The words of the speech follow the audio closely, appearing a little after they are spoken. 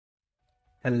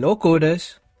Hello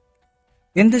coders!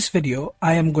 In this video,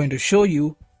 I am going to show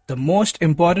you the most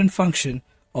important function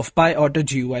of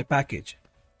PyAutoGUI package.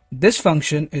 This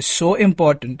function is so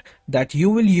important that you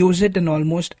will use it in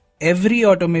almost every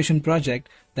automation project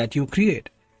that you create.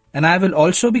 And I will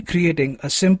also be creating a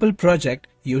simple project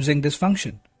using this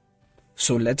function.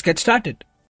 So let's get started.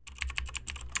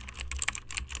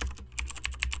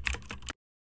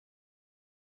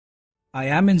 I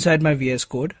am inside my VS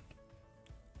Code.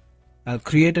 I'll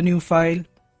create a new file,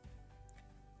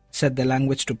 set the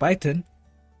language to Python,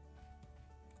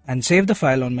 and save the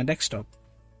file on my desktop.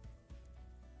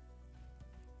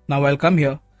 Now I'll come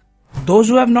here. Those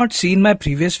who have not seen my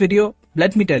previous video,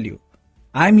 let me tell you,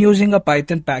 I'm using a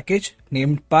Python package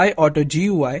named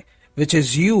PyAutoGUI, which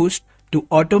is used to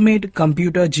automate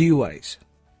computer GUIs.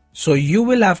 So you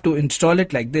will have to install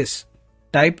it like this.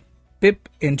 Type pip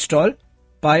install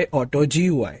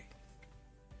PyAutoGUI.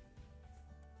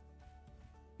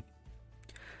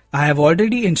 I have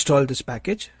already installed this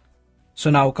package. So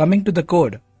now coming to the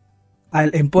code, I'll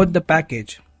import the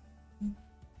package.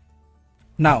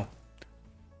 Now,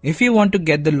 if you want to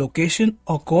get the location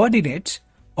or coordinates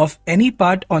of any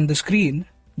part on the screen,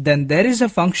 then there is a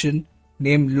function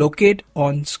named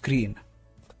locateOnScreen.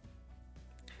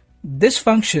 This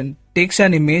function takes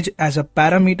an image as a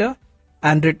parameter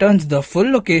and returns the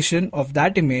full location of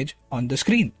that image on the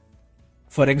screen.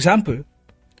 For example,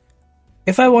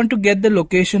 if I want to get the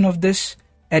location of this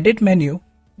edit menu,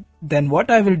 then what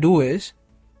I will do is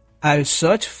I'll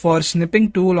search for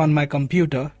Snipping Tool on my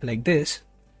computer like this,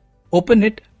 open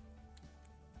it,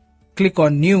 click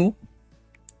on New,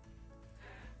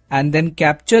 and then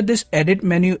capture this edit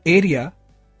menu area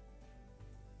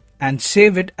and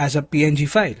save it as a PNG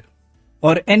file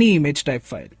or any image type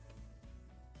file.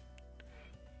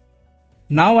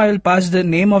 Now I will pass the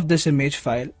name of this image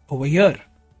file over here.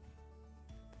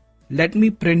 Let me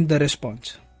print the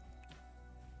response.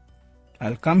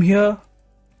 I'll come here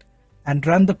and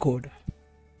run the code.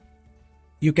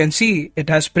 You can see it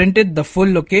has printed the full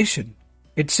location.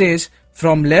 It says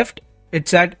from left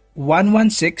it's at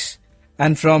 116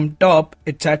 and from top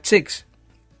it's at 6.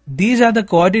 These are the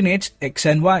coordinates x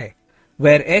and y,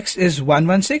 where x is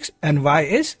 116 and y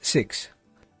is 6.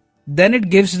 Then it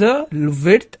gives the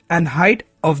width and height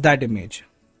of that image.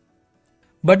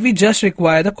 But we just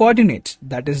require the coordinates,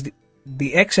 that is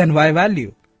the x and y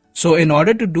value. So in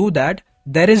order to do that,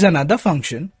 there is another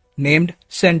function named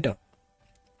center.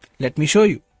 Let me show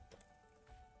you.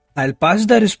 I'll pass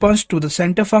the response to the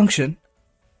center function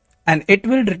and it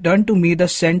will return to me the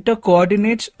center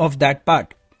coordinates of that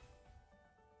part.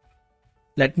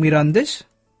 Let me run this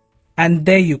and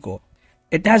there you go.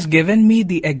 It has given me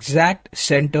the exact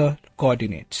center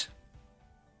coordinates.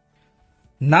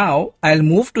 Now I'll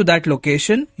move to that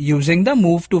location using the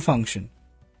move to function.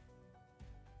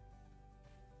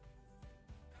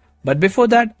 But before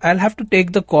that, I'll have to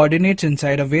take the coordinates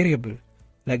inside a variable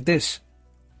like this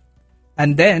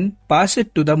and then pass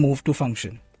it to the move to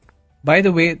function. By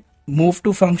the way, move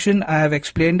to function, I have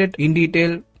explained it in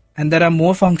detail and there are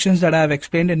more functions that I have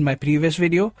explained in my previous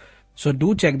video. So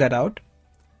do check that out.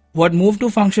 What move to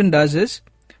function does is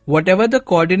whatever the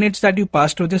coordinates that you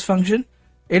pass to this function,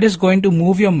 it is going to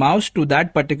move your mouse to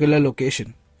that particular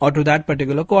location or to that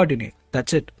particular coordinate.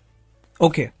 That's it.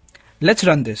 Okay, let's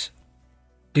run this.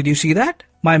 Did you see that?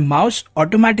 My mouse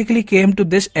automatically came to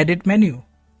this edit menu.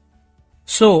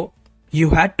 So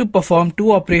you had to perform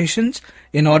two operations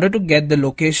in order to get the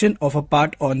location of a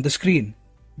part on the screen.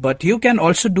 But you can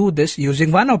also do this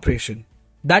using one operation.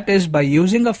 That is by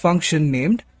using a function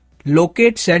named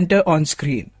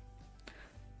locateCenterOnScreen.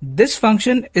 This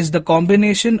function is the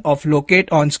combination of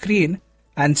locateOnScreen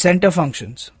and center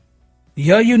functions.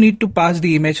 Here you need to pass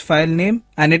the image file name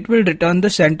and it will return the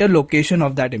center location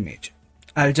of that image.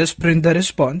 I'll just print the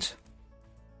response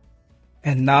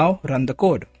and now run the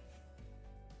code.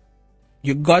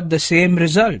 You got the same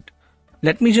result.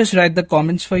 Let me just write the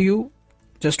comments for you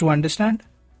just to understand.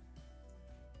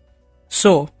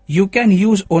 So you can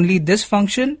use only this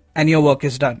function and your work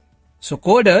is done. So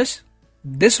coders,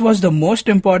 this was the most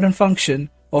important function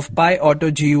of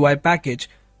PyAutoGUI package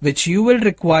which you will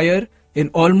require in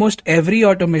almost every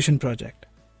automation project.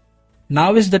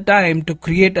 Now is the time to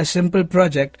create a simple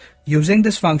project using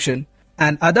this function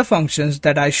and other functions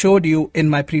that I showed you in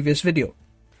my previous video.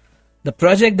 The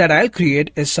project that I'll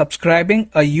create is subscribing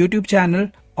a YouTube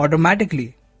channel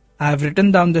automatically. I have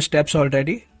written down the steps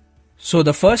already. So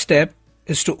the first step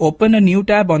is to open a new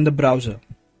tab on the browser.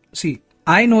 See,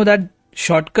 I know that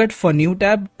shortcut for new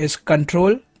tab is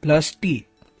Ctrl plus T.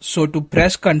 So to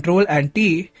press Ctrl and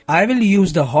T, I will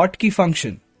use the hotkey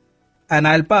function and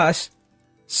I'll pass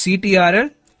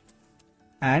ctrl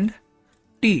and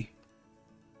T.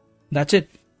 That's it.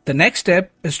 The next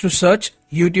step is to search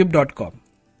youtube.com.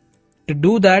 To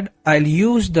do that, I'll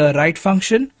use the write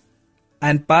function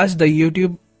and pass the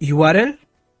YouTube URL.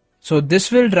 So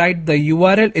this will write the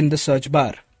URL in the search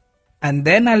bar. And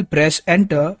then I'll press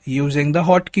enter using the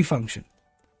hotkey function.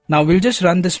 Now we'll just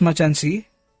run this much and see.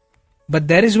 But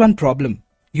there is one problem.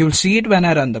 You'll see it when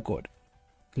I run the code.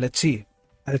 Let's see.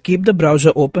 I'll keep the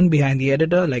browser open behind the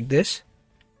editor like this.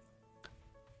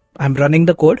 I'm running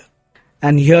the code.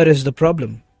 And here is the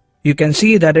problem. You can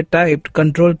see that it typed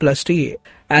Ctrl+T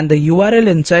and the URL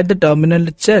inside the terminal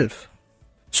itself.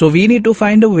 So we need to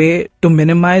find a way to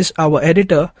minimize our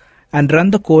editor and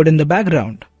run the code in the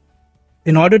background.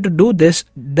 In order to do this,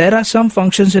 there are some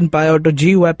functions in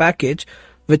PyAutoGUI package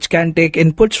which can take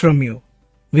inputs from you.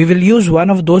 We will use one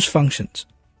of those functions.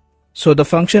 So the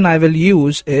function I will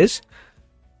use is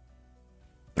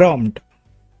prompt.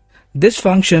 This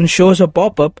function shows a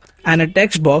pop-up and a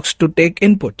text box to take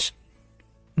inputs.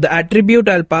 The attribute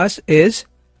I'll pass is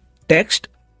text,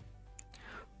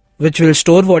 which will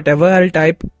store whatever I'll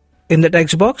type in the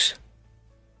text box,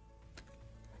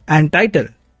 and title.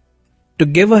 To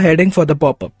give a heading for the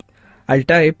pop-up, I'll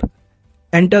type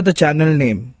enter the channel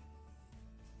name.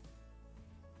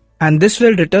 And this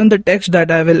will return the text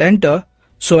that I will enter,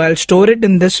 so I'll store it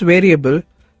in this variable.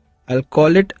 I'll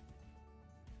call it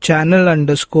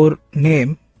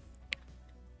channel_name.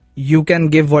 You can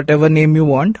give whatever name you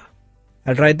want.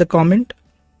 I'll write the comment.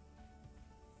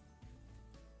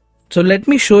 So let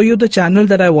me show you the channel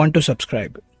that I want to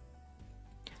subscribe.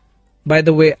 By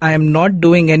the way, I am not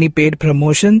doing any paid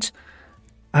promotions.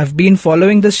 I've been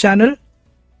following this channel.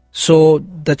 So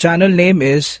the channel name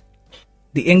is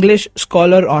the English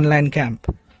Scholar Online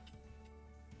Camp.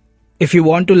 If you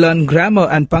want to learn grammar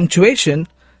and punctuation,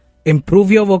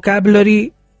 improve your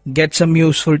vocabulary, get some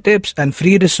useful tips and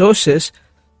free resources,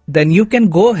 then you can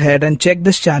go ahead and check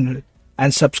this channel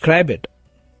and subscribe it.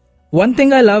 One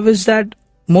thing I love is that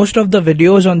most of the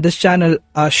videos on this channel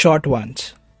are short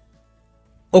ones.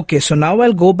 Okay, so now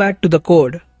I'll go back to the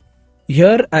code.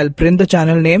 Here I'll print the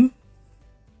channel name.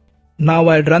 Now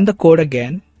I'll run the code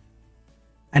again.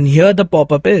 And here the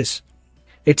pop-up is.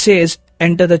 It says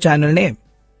enter the channel name.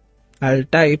 I'll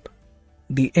type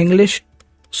the English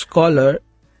Scholar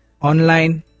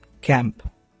Online Camp.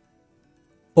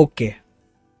 Okay.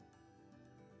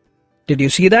 Did you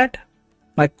see that?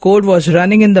 My code was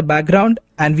running in the background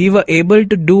and we were able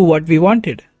to do what we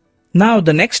wanted. Now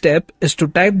the next step is to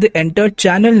type the entered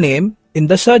channel name in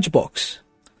the search box.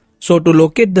 So to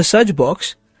locate the search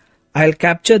box, I'll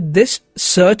capture this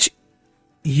search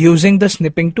using the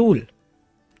Snipping Tool.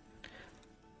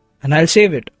 And I'll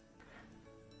save it.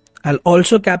 I'll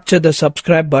also capture the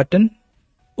subscribe button.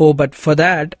 Oh, but for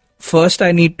that, first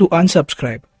I need to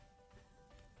unsubscribe.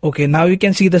 Okay, now you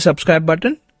can see the subscribe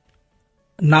button.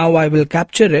 Now I will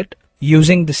capture it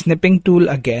using the Snipping Tool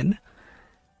again.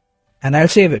 And I'll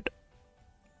save it.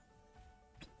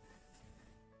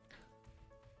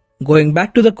 Going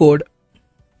back to the code.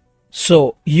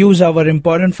 So use our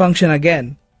important function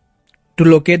again to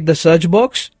locate the search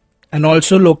box and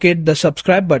also locate the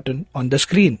subscribe button on the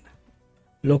screen.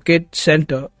 Locate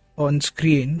center on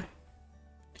screen.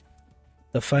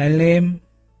 The file name.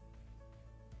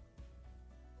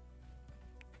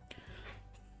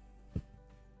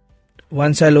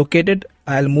 Once I locate it,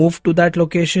 I'll move to that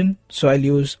location. So I'll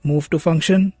use move to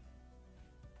function.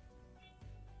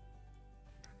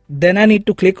 Then I need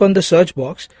to click on the search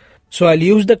box. So I'll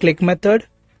use the click method.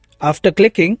 After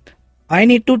clicking, I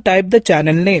need to type the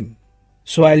channel name.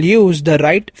 So I'll use the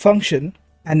write function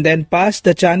and then pass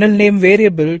the channel name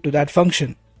variable to that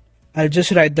function. I'll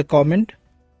just write the comment.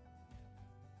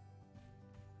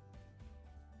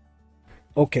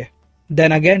 Okay.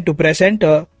 Then again to press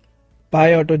enter,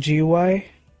 PyAutoGUI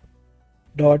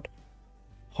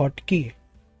 .hotkey.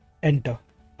 Enter.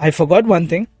 I forgot one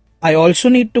thing. I also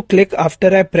need to click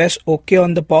after I press OK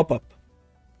on the pop-up.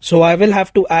 So I will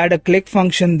have to add a click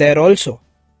function there also.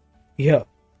 Here.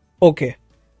 Okay.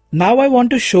 Now I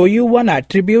want to show you one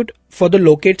attribute for the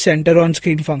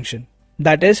locateCenterOnScreen function.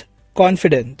 That is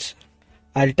confidence.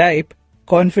 I'll type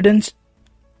confidence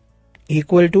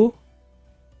equal to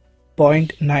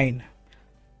 0.9.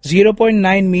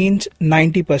 0.9 means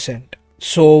 90%.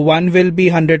 So 1 will be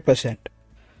 100%.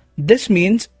 This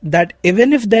means that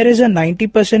even if there is a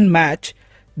 90% match,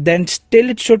 then still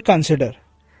it should consider.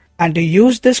 And to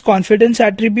use this confidence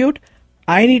attribute,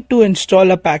 I need to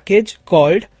install a package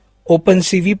called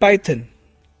OpenCV-Python.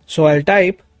 So I'll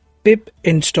type pip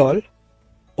install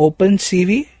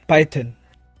OpenCV-Python.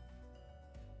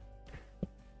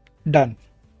 Done.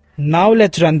 Now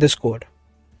let's run this code.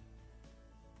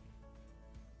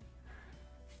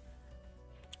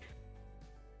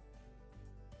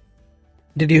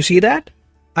 Did you see that?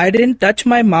 I didn't touch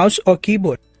my mouse or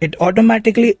keyboard. It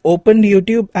automatically opened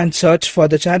YouTube and searched for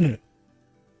the channel.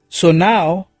 So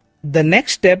now, the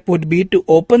next step would be to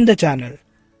open the channel.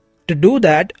 To do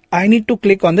that, I need to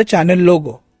click on the channel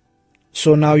logo.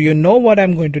 So now you know what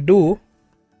I'm going to do.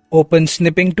 Open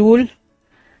Snipping Tool.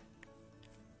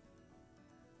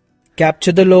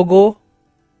 Capture the logo.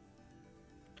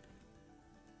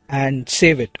 And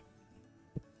save it.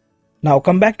 Now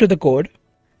come back to the code.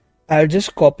 I'll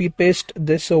just copy paste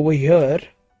this over here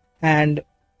and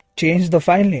change the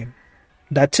file name.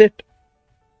 That's it.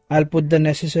 I'll put the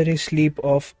necessary sleep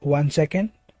of 1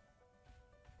 second.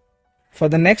 For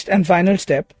the next and final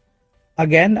step,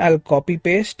 again I'll copy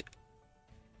paste,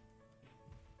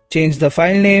 change the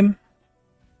file name.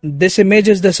 This image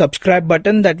is the subscribe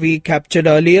button that we captured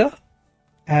earlier,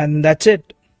 and that's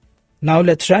it. Now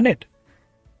let's run it.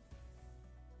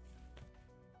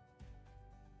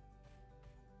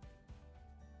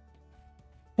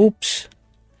 Oops,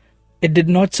 it did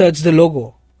not search the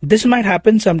logo. This might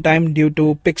happen sometime due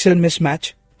to pixel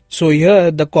mismatch. So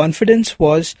here the confidence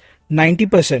was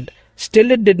 90%. Still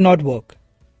it did not work.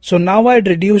 So now I'll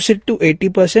reduce it to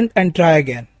 80% and try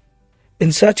again.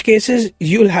 In such cases,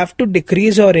 you'll have to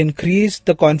decrease or increase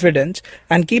the confidence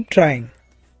and keep trying.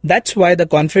 That's why the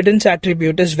confidence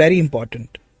attribute is very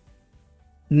important.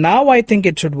 Now I think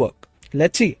it should work.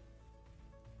 Let's see.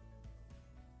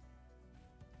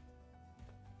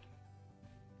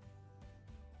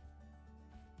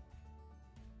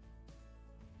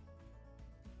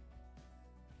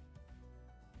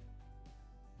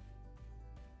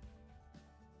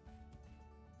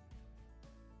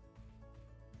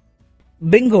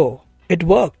 Bingo! It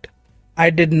worked. I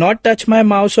did not touch my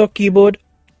mouse or keyboard.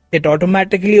 It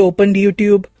automatically opened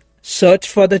YouTube, searched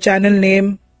for the channel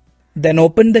name, then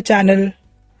opened the channel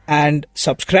and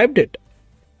subscribed it.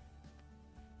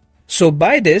 So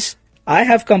by this, I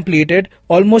have completed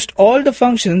almost all the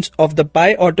functions of the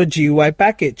PyAutoGUI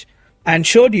package and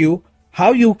showed you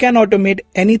how you can automate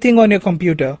anything on your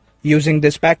computer using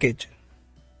this package.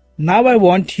 Now I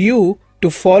want you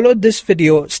to follow this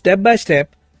video step by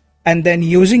step and then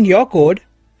using your code,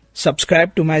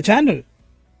 subscribe to my channel.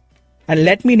 And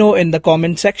let me know in the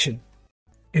comment section.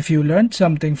 If you learned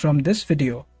something from this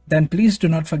video, then please do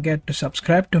not forget to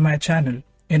subscribe to my channel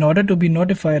in order to be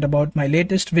notified about my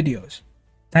latest videos.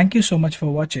 Thank you so much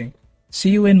for watching. See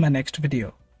you in my next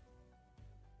video.